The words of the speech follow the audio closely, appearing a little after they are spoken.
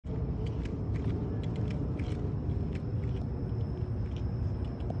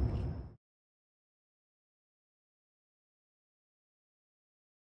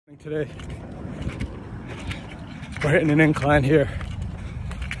Today, we're hitting an incline here,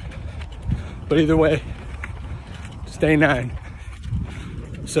 but either way, it's day 9,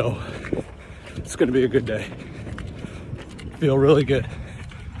 so it's gonna be a good day. Feel really good.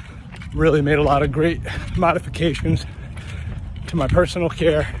 Really made a lot of great modifications to my personal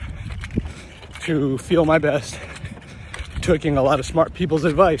care to feel my best, taking a lot of smart people's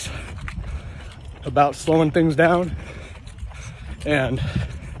advice about slowing things down and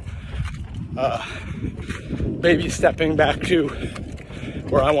baby stepping back to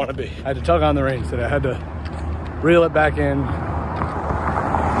where I want to be. I had to tug on the reins today. I had to reel it back in.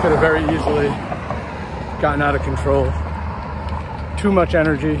 Could have very easily gotten out of control. Too much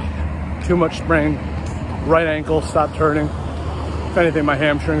energy, too much spring, right ankle stopped hurting. If anything, my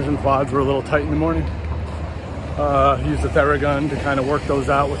hamstrings and quads were a little tight in the morning. Used the Theragun to kind of work those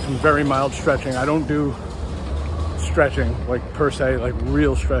out with some very mild stretching. I don't do stretching, like per se, like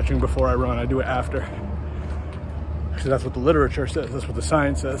real stretching before I run. I do it after. Because that's what the literature says, that's what the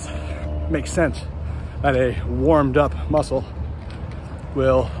science says. Makes sense that a warmed up muscle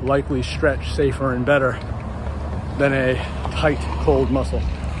will likely stretch safer and better than a tight, cold muscle,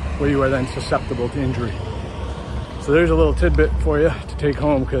 where you are then susceptible to injury. So there's a little tidbit for you to take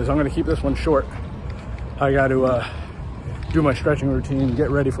home, because I'm gonna keep this one short. I got to do my stretching routine, get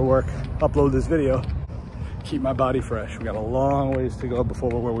ready for work, upload this video, keep my body fresh. We got a long ways to go before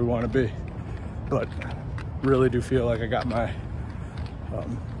we're where we want to be, but really do feel like I got my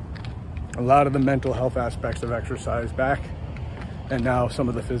a lot of the mental health aspects of exercise back, and now some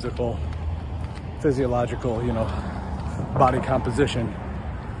of the physiological, you know, body composition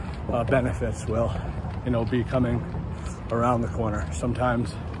benefits will, you know, be coming around the corner.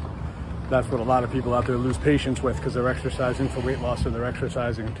 Sometimes that's what a lot of people out there lose patience with, because they're exercising for weight loss, or they're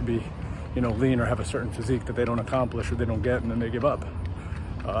exercising to be, you know, lean or have a certain physique that they don't accomplish or they don't get, and then they give up.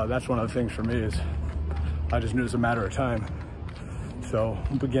 That's one of the things for me, is I just knew it was a matter of time. So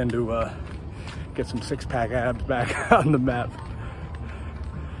begin to get some six-pack abs back on the map.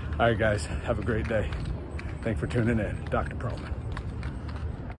 All right, guys, have a great day. Thanks for tuning in. Dr. Pearlman.